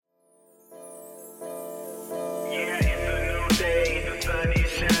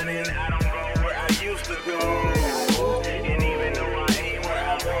go. And even though I ain't where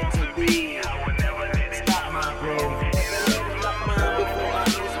I want to be, I would never let it stop my growth. And I lose my mind before I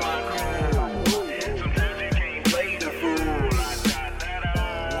lose my cool. Sometimes you can't play the fool.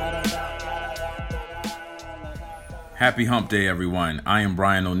 Happy Hump Day, everyone. I am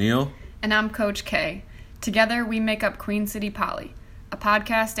Brian O'Neill. And I'm Coach K. Together, we make up Queen City Poly, a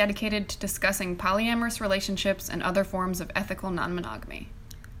podcast dedicated to discussing polyamorous relationships and other forms of ethical non-monogamy.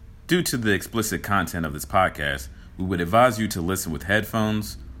 Due to the explicit content of this podcast, we would advise you to listen with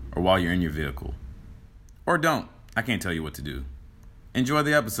headphones or while you're in your vehicle. Or don't. I can't tell you what to do. Enjoy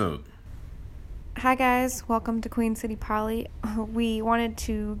the episode. Hi guys, welcome to Queen City Poly. We wanted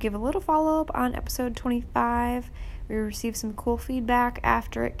to give a little follow-up on episode 25. We received some cool feedback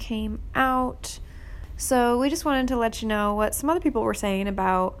after it came out. So we just wanted to let you know what some other people were saying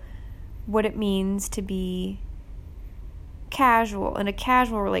about what it means to be casual in a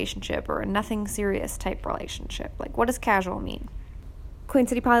casual relationship or a nothing serious type relationship. Like, what does casual mean? Queen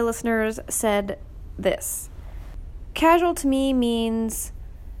City Poly listeners said this. Casual to me means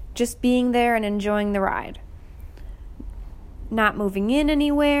just being there and enjoying the ride. Not moving in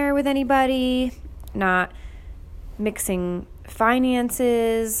anywhere with anybody, not mixing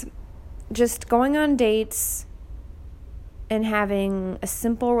finances, just going on dates and having a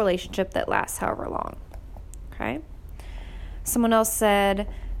simple relationship that lasts however long. Okay? Someone else said,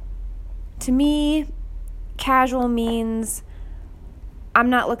 to me, casual means I'm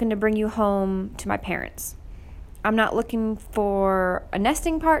not looking to bring you home to my parents. I'm not looking for a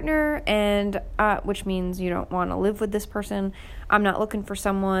nesting partner, and which means you don't want to live with this person. I'm not looking for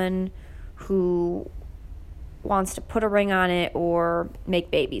someone who wants to put a ring on it or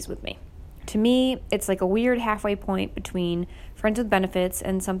make babies with me. To me, it's like a weird halfway point between friends with benefits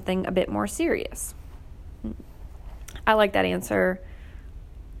and something a bit more serious. I like that answer.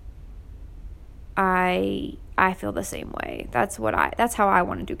 I feel the same way. That's how I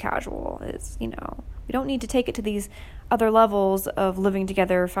want to do casual is, we don't need to take it to these other levels of living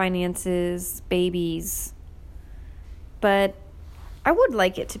together, finances, babies. But I would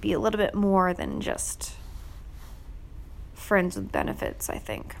like it to be a little bit more than just friends with benefits, I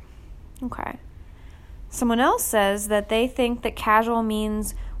think. Okay. Someone else says that they think that casual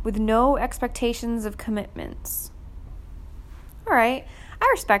means with no expectations of commitments. All right. I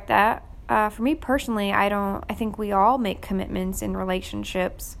respect that. For me personally, I think we all make commitments in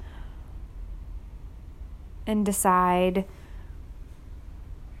relationships and decide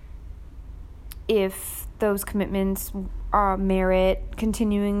if those commitments merit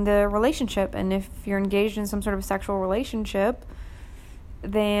continuing the relationship. And if you're engaged in some sort of sexual relationship,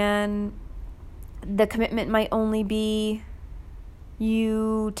 then the commitment might only be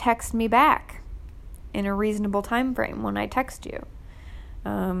you text me back in a reasonable time frame when I text you.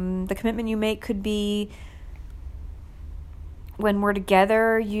 The commitment you make could be when we're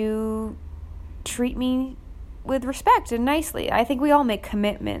together, you treat me with respect and nicely. I think we all make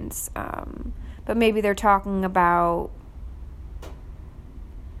commitments, but maybe they're talking about,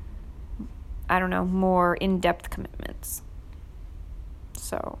 more in-depth commitments.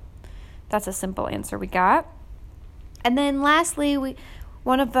 So that's a simple answer we got. And then lastly,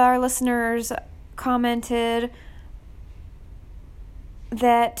 one of our listeners commented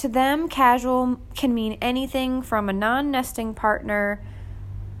that to them, casual can mean anything from a non-nesting partner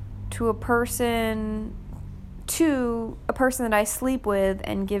to a person that I sleep with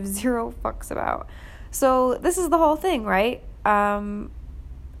and give zero fucks about. So this is the whole thing, right?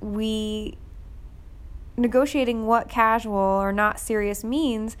 We negotiating what casual or not serious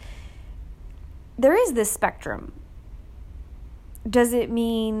means. There is this spectrum. Does it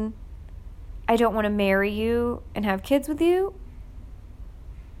mean I don't want to marry you and have kids with you?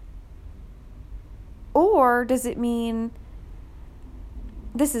 Or does it mean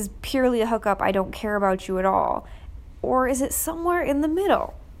this is purely a hookup, I don't care about you at all? Or is it somewhere in the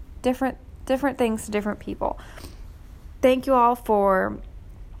middle? Different things to different people. Thank you all for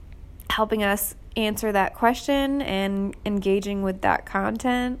helping us answer that question and engaging with that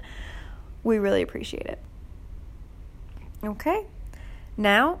content. We really appreciate it. Okay,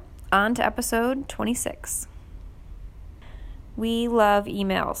 now on to episode 26. We love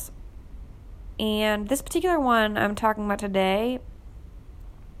emails. And this particular one I'm talking about today,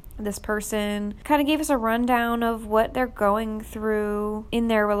 this person kind of gave us a rundown of what they're going through in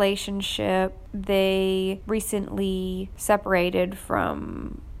their relationship. They recently separated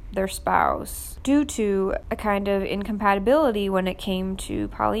from their spouse due to a kind of incompatibility when it came to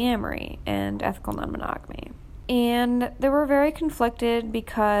polyamory and ethical non-monogamy. And they were very conflicted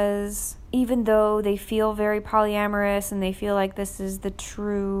because even though they feel very polyamorous and they feel like this is the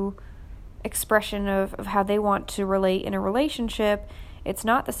true expression of how they want to relate in a relationship, it's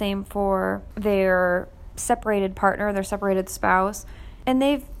not the same for their separated partner, their separated spouse, and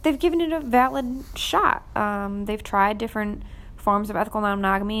they've given it a valid shot. They've tried different forms of ethical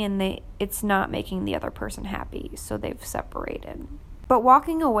non-monogamy, and it's not making the other person happy, so they've separated. But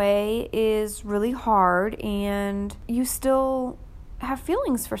walking away is really hard, and you still have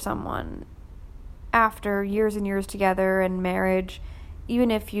feelings for someone after years and years together and marriage,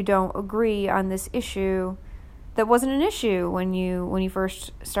 even if you don't agree on this issue that wasn't an issue when you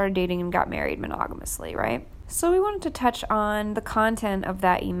first started dating and got married monogamously, right? So we wanted to touch on the content of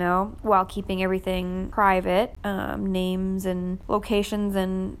that email while keeping everything private, names and locations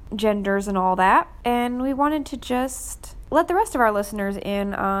and genders and all that. And we wanted to just let the rest of our listeners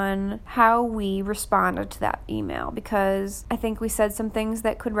in on how we responded to that email, because I think we said some things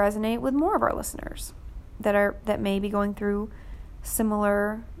that could resonate with more of our listeners that may be going through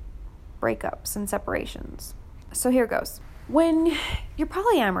similar breakups and separations. So here goes. When you're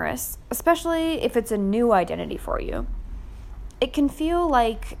polyamorous, especially if it's a new identity for you, it can feel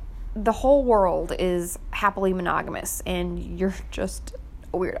like the whole world is happily monogamous and you're just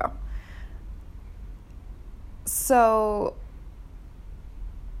a weirdo. So,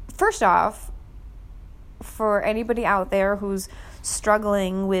 first off, for anybody out there who's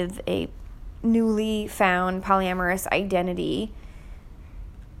struggling with a newly found polyamorous identity,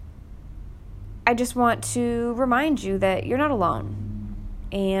 I just want to remind you that you're not alone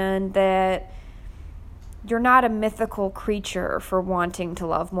and that you're not a mythical creature for wanting to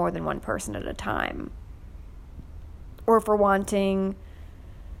love more than one person at a time, or for wanting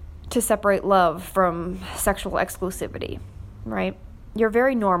to separate love from sexual exclusivity, right? You're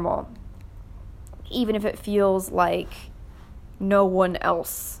very normal, even if it feels like no one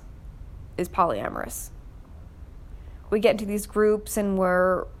else is polyamorous. We get into these groups and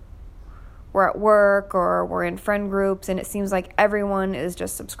we're at work or we're in friend groups and it seems like everyone is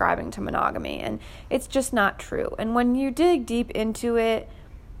just subscribing to monogamy, and it's just not true. And when you dig deep into it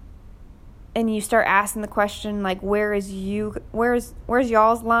and you start asking the question, like, where's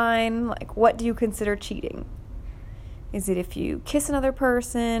y'all's line? Like, what do you consider cheating? Is it if you kiss another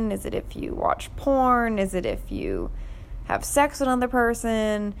person? Is it if you watch porn? Is it if you have sex with another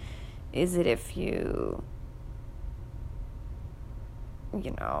person? Is it if you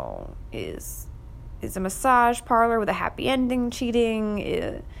is a massage parlor with a happy ending cheating?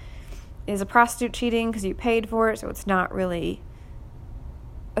 Is a prostitute cheating because you paid for it, so it's not really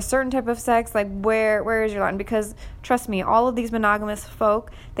a certain type of sex? Like, where is your line? Because trust me, all of these monogamous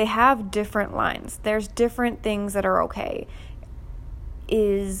folk, they have different lines. There's different things that are okay.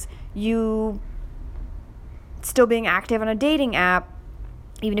 Is you still being active on a dating app,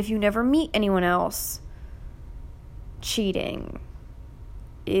 even if you never meet anyone else, cheating?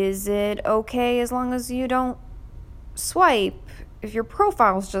 Is it okay as long as you don't swipe if your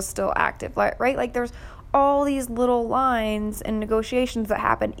profile's just still active, right? Like, there's all these little lines and negotiations that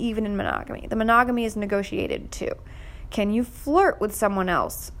happen even in monogamy. The monogamy is negotiated too. Can you flirt with someone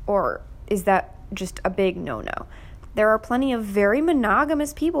else, or is that just a big no-no? There are plenty of very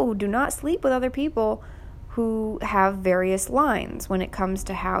monogamous people who do not sleep with other people who have various lines when it comes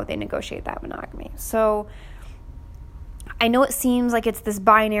to how they negotiate that monogamy. So I know it seems like it's this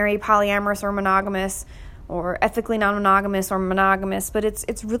binary, polyamorous or monogamous, or ethically non-monogamous or monogamous, but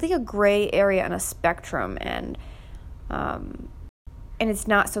it's really a gray area and a spectrum, and it's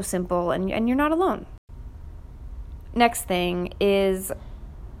not so simple, and you're not alone. Next thing is,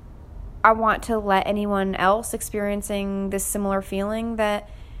 I want to let anyone else experiencing this similar feeling that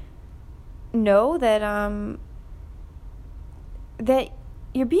know that that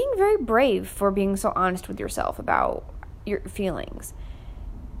you're being very brave for being so honest with yourself about your feelings.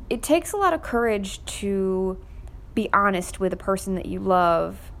 It takes a lot of courage to be honest with a person that you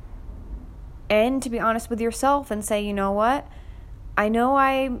love, and to be honest with yourself and say, you know what? I know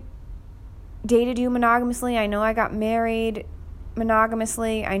I dated you monogamously. I know I got married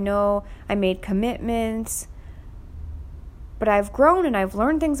monogamously. I know I made commitments, but I've grown and I've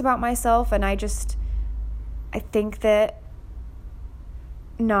learned things about myself, and I think that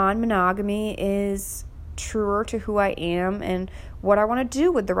non-monogamy is truer to who I am and what I want to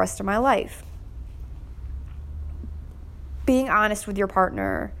do with the rest of my life. Being honest with your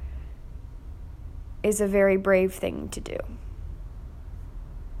partner is a very brave thing to do,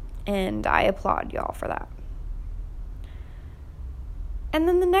 and I applaud y'all for that. And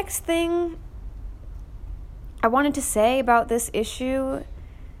then the next thing I wanted to say about this issue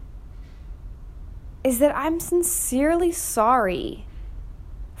is that I'm sincerely sorry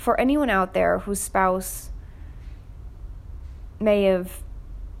for anyone out there whose spouse may have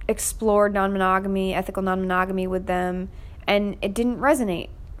explored non-monogamy, ethical non-monogamy with them, and it didn't resonate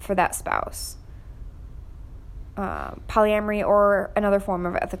for that spouse. Polyamory or another form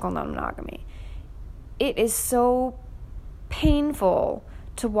of ethical non-monogamy. It is so painful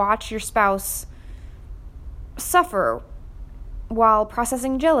to watch your spouse suffer while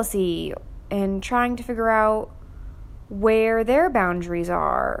processing jealousy and trying to figure out where their boundaries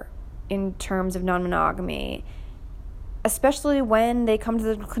are in terms of non-monogamy, especially when they come to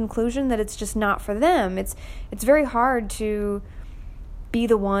the conclusion that it's just not for them. It's very hard to be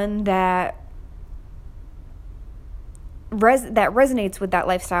the one that resonates with that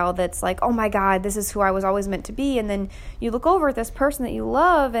lifestyle, that's like, oh my God, this is who I was always meant to be. And then you look over at this person that you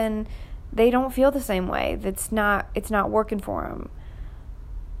love and they don't feel the same way. It's not working for them.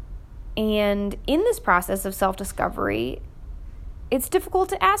 And in this process of self-discovery, it's difficult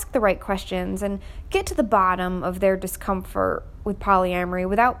to ask the right questions and get to the bottom of their discomfort with polyamory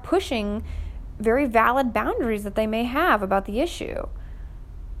without pushing very valid boundaries that they may have about the issue.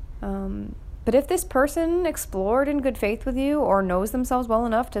 But if this person explored in good faith with you or knows themselves well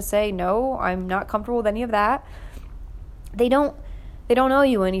enough to say, no, I'm not comfortable with any of that, they don't owe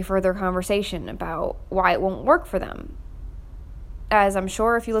you any further conversation about why it won't work for them. As I'm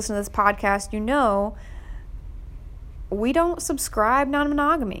sure if you listen to this podcast, you know, we don't subscribe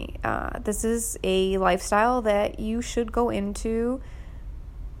non-monogamy. This is a lifestyle that you should go into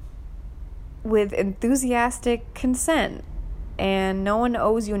with enthusiastic consent. And no one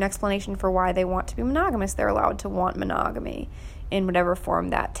owes you an explanation for why they want to be monogamous. They're allowed to want monogamy in whatever form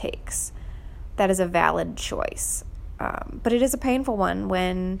that takes. That is a valid choice. But it is a painful one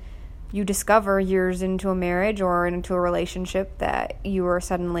when you discover years into a marriage or into a relationship that you are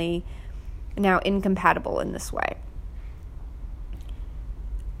suddenly now incompatible in this way.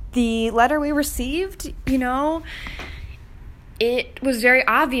 The letter we received, it was very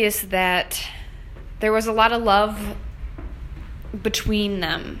obvious that there was a lot of love between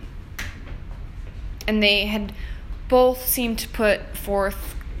them. And they had both seemed to put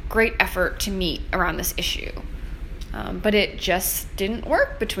forth great effort to meet around this issue. But it just didn't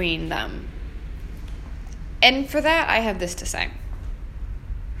work between them. And for that, I have this to say.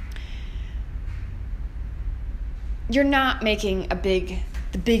 You're not making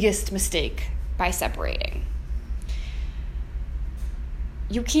the biggest mistake by separating.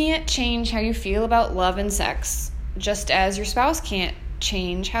 You can't change how you feel about love and sex, just as your spouse can't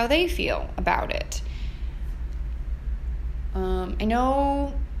change how they feel about it. I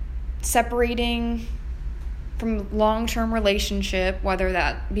know separating from a long-term relationship, whether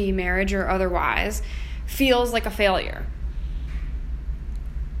that be marriage or otherwise, feels like a failure.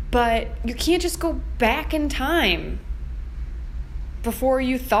 But you can't just go back in time before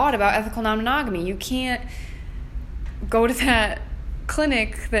you thought about ethical non-monogamy. You can't go to that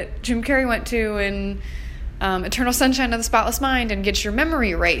clinic that Jim Carrey went to in Eternal Sunshine of the Spotless Mind and get your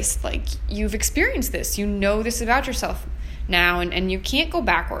memory erased. Like, you've experienced this. You know this about yourself now, and you can't go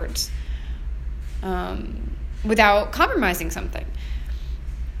backwards without compromising something.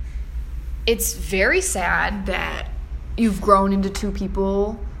 It's very sad that you've grown into two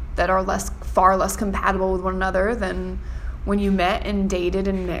people that are far less compatible with one another than when you met and dated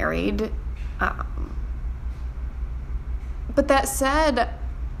and married. But that said,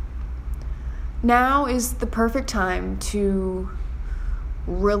 now is the perfect time to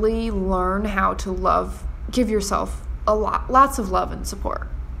really learn how to love, give yourself lots of love and support.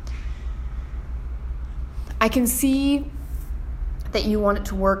 I can see that you want it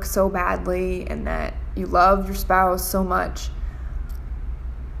to work so badly and that you love your spouse so much.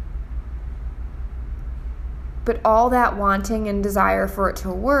 But all that wanting and desire for it to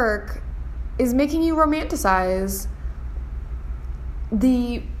work is making you romanticize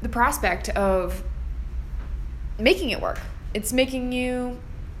the prospect of making it work. It's making you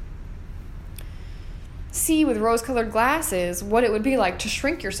see with rose-colored glasses what it would be like to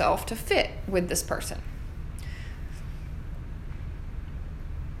shrink yourself to fit with this person.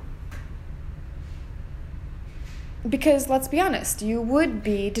 Because let's be honest, you would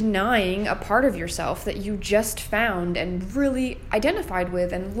be denying a part of yourself that you just found and really identified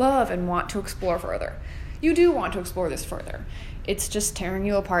with and love and want to explore further. You do want to explore this further. It's just tearing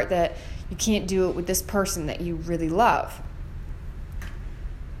you apart that you can't do it with this person that you really love.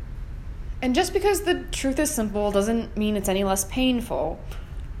 And just because the truth is simple doesn't mean it's any less painful.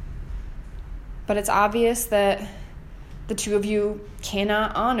 But it's obvious that the two of you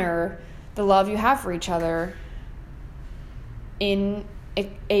cannot honor the love you have for each other in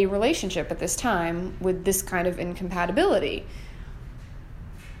a relationship at this time with this kind of incompatibility.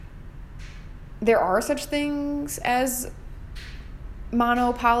 There are such things as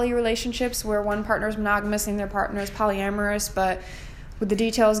mono-poly relationships where one partner is monogamous and their partner is polyamorous, but with the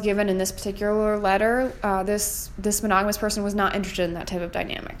details given in this particular letter, this monogamous person was not interested in that type of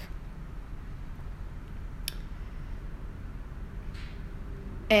dynamic.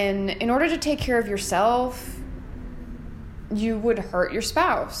 And in order to take care of yourself, you would hurt your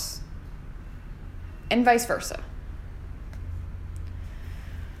spouse, and vice versa.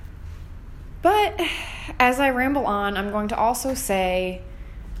 But as I ramble on, I'm going to also say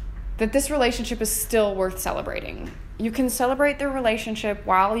that this relationship is still worth celebrating. You can celebrate the relationship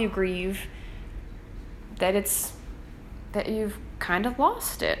while you grieve that you've kind of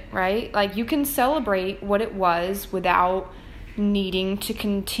lost it, right? Like, you can celebrate what it was without needing to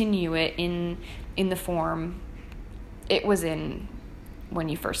continue it in the form it was in when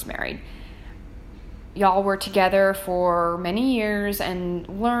you first married. Y'all were together for many years and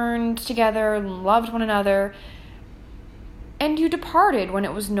learned together, loved one another, and you departed when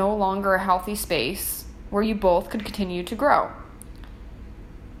it was no longer a healthy space where you both could continue to grow.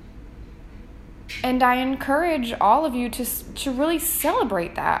 And I encourage all of you to really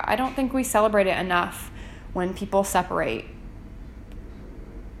celebrate that. I don't think we celebrate it enough when people separate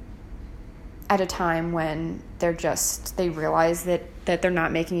at a time when they realize that they're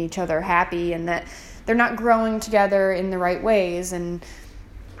not making each other happy and that they're not growing together in the right ways and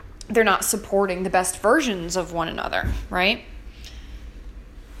they're not supporting the best versions of one another, right?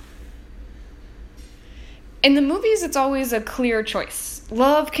 In the movies, it's always a clear choice.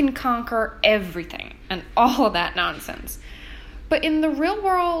 Love can conquer everything and all of that nonsense. But in the real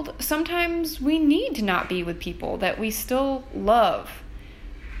world, sometimes we need to not be with people that we still love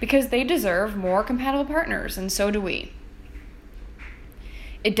because they deserve more compatible partners, and so do we.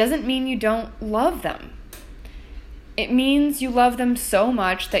 It doesn't mean you don't love them. It means you love them so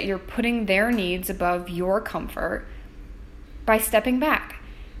much that you're putting their needs above your comfort by stepping back.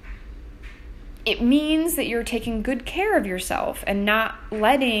 It means that you're taking good care of yourself and not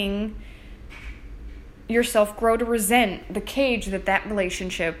letting yourself grow to resent the cage that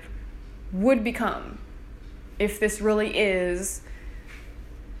relationship would become if this really is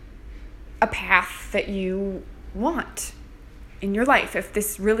a path that you want in your life, if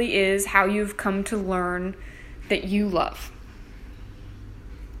this really is how you've come to learn that you love.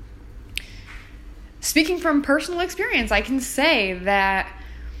 Speaking from personal experience, I can say that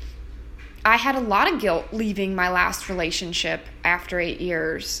I had a lot of guilt leaving my last relationship after 8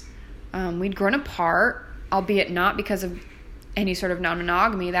 years. We'd grown apart, albeit not because of any sort of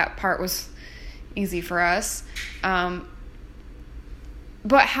non-monogamy. That part was easy for us.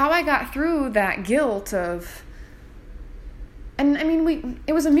 But how I got through that guilt of, and I mean,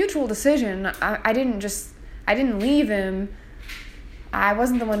 it was a mutual decision. I didn't leave him. I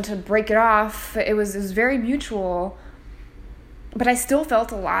wasn't the one to break it off. It was very mutual. But I still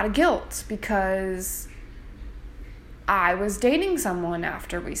felt a lot of guilt because I was dating someone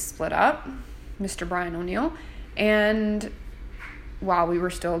after we split up, Mr. Brian O'Neill, and while we were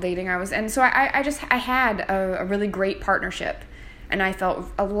still dating, I had a really great partnership, and I felt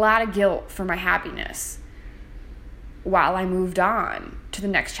a lot of guilt for my happiness while I moved on to the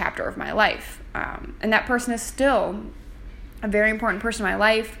next chapter of my life. And that person is still a very important person in my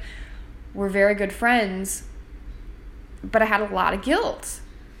life. We're very good friends, but I had a lot of guilt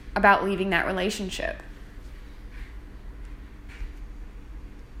about leaving that relationship.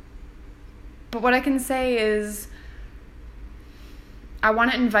 But what I can say is I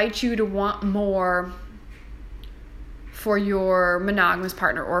want to invite you to want more for your monogamous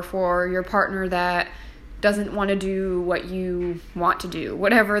partner or for your partner that doesn't want to do what you want to do,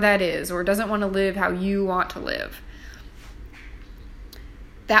 whatever that is, or doesn't want to live how you want to live.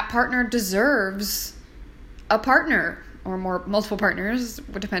 That partner deserves a partner, or multiple partners,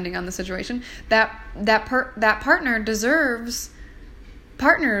 depending on the situation. That partner deserves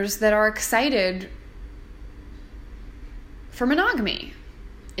partners that are excited for monogamy,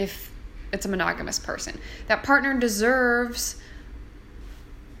 if it's a monogamous person. That partner deserves,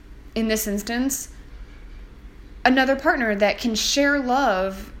 in this instance, another partner that can share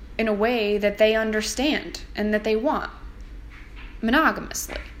love in a way that they understand and that they want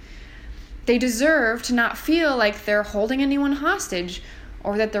monogamously. They deserve to not feel like they're holding anyone hostage,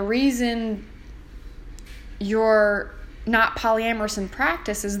 or that the reason you're not polyamorous in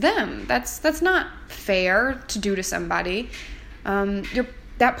practice is them. That's not fair to do to somebody.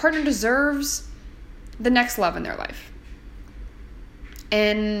 That partner deserves the next love in their life.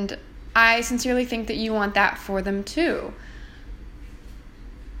 And I sincerely think that you want that for them too.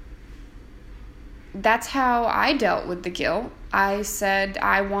 that's how I dealt with the guilt. I said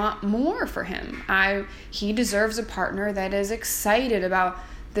I want more for him. He deserves a partner that is excited about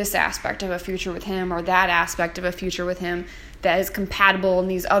this aspect of a future with him or that aspect of a future with him, that is compatible in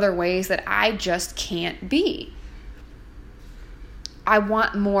these other ways that I just can't be. I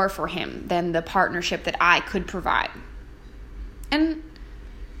want more for him than the partnership that I could provide. And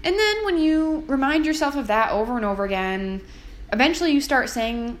then when you remind yourself of that over and over again, eventually you start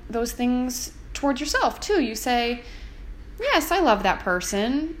saying those things towards yourself too. You say, yes, I love that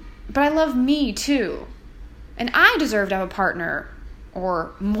person, but I love me too. And I deserve to have a partner,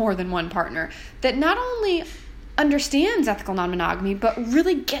 or more than one partner, that not only understands ethical non-monogamy, but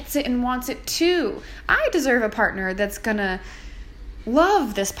really gets it and wants it too. I deserve a partner that's gonna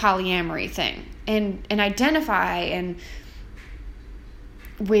love this polyamory thing and identify and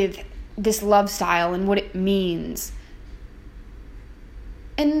with this love style and what it means.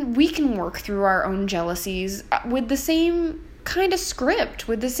 And we can work through our own jealousies with the same kind of script,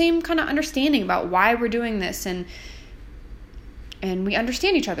 with the same kind of understanding about why we're doing this, and we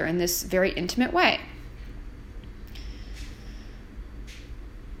understand each other in this very intimate way.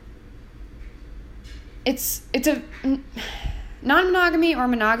 It's a non-monogamy or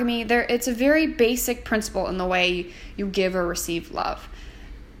monogamy, it's a very basic principle in the way you give or receive love.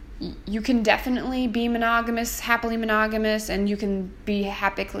 You can definitely be monogamous, happily monogamous, and you can be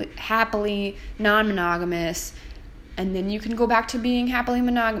happily non-monogamous, and then you can go back to being happily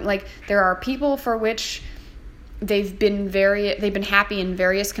monogamous. Like, there are people for which they've been happy in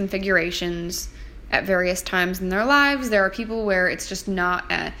various configurations at various times in their lives. There are people where it's just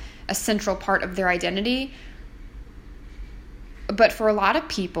not a central part of their identity. But for a lot of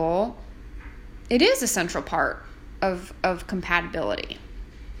people, it is a central part of compatibility.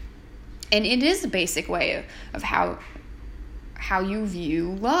 And it is a basic way of how you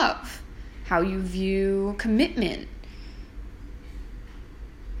view love, how you view commitment,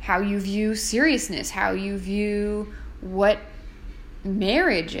 how you view seriousness, how you view what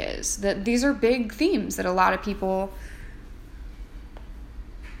marriage is. That these are big themes that a lot of people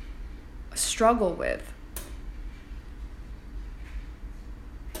struggle with.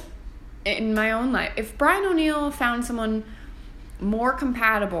 In my own life, if Brian O'Neill found someone more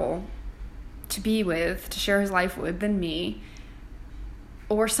compatible to be with, to share his life with than me,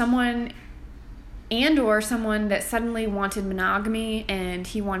 or someone that suddenly wanted monogamy and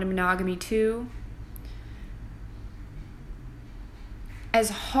he wanted monogamy too, as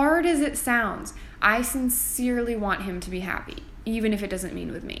hard as it sounds, I sincerely want him to be happy, even if it doesn't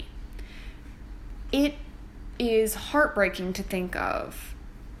mean with me. It is heartbreaking to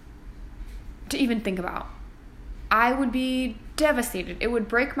even think about. I would be devastated. It would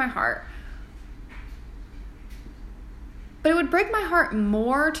break my heart. But it would break my heart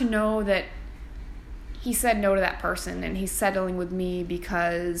more to know that he said no to that person and he's settling with me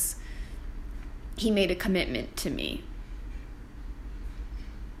because he made a commitment to me,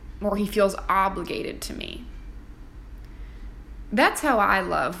 or he feels obligated to me. That's how I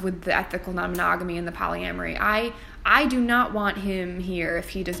love with the ethical non-monogamy and the polyamory. I do not want him here if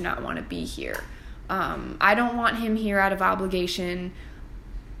he does not want to be here. I don't want him here out of obligation.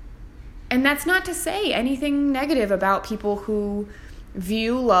 And that's not to say anything negative about people who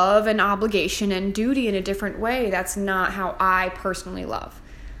view love and obligation and duty in a different way. That's not how I personally love.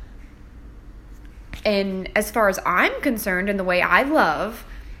 And as far as I'm concerned, in the way I love,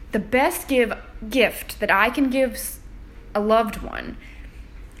 the best gift that I can give a loved one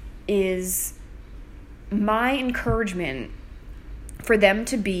is my encouragement for them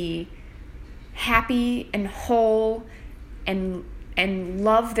to be happy and whole and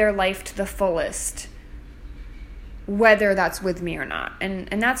love their life to the fullest, whether that's with me or not.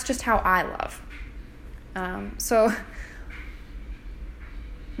 And that's just how I love. So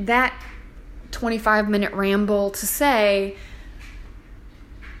that 25-minute ramble to say,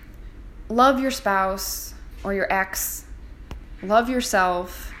 love your spouse or your ex, love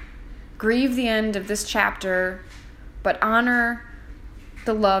yourself, grieve the end of this chapter, but honor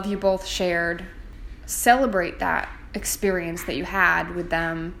the love you both shared, celebrate that experience that you had with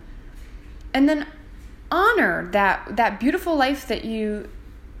them, and then honor that beautiful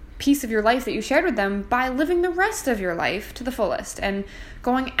piece of your life that you shared with them by living the rest of your life to the fullest and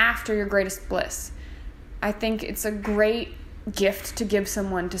going after your greatest bliss. I think it's a great gift to give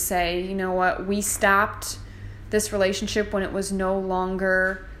someone, to say, you know what, we stopped this relationship when it was no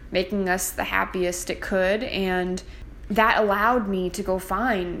longer making us the happiest it could, and that allowed me to go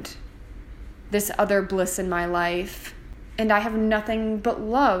find this other bliss in my life, and I have nothing but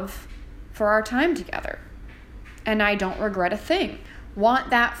love for our time together, and I don't regret a thing. Want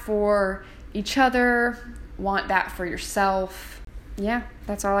that for each other, want that for yourself. Yeah,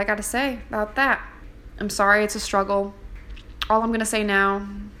 that's all I got to say about that. I'm sorry it's a struggle. All I'm going to say now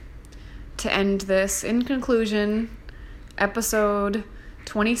to end this, in conclusion, episode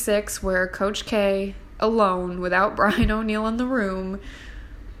 26, where Coach K, alone, without Brian O'Neill in the room,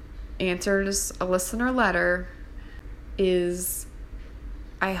 answers a listener letter, is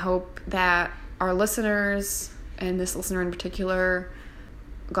I hope that our listeners, and this listener in particular,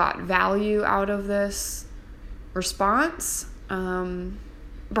 got value out of this response.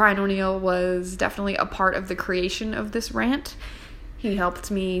 Brian O'Neill was definitely a part of the creation of this rant. He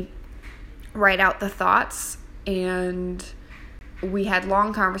helped me write out the thoughts, and we had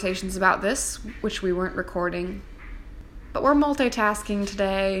long conversations about this, which we weren't recording. But we're multitasking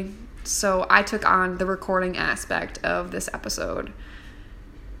today, so I took on the recording aspect of this episode.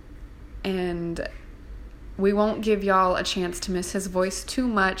 And we won't give y'all a chance to miss his voice too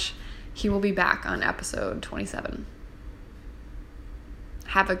much. He will be back on episode 27.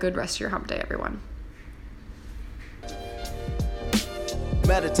 Have a good rest of your hump day, everyone.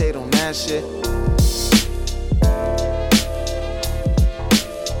 Meditate on that shit.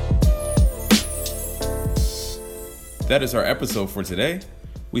 That is our episode for today.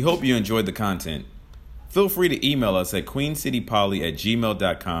 We hope you enjoyed the content. Feel free to email us at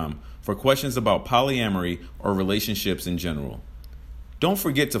queencitypoly@gmail.com for questions about polyamory or relationships in general. Don't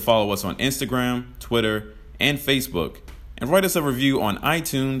forget to follow us on Instagram, Twitter, and Facebook, and write us a review on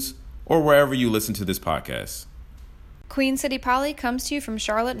iTunes or wherever you listen to this podcast. Queen City Poly comes to you from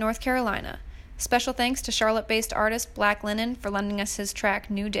Charlotte, North Carolina. Special thanks to Charlotte-based artist Black Linen for lending us his track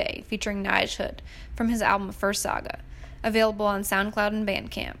New Day, featuring Nige Hood, from his album First Saga, available on SoundCloud and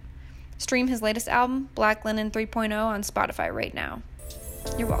Bandcamp. Stream his latest album, Black Linen 3.0, on Spotify right now.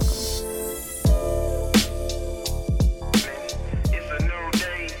 You're welcome. It's a new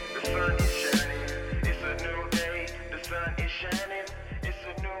day.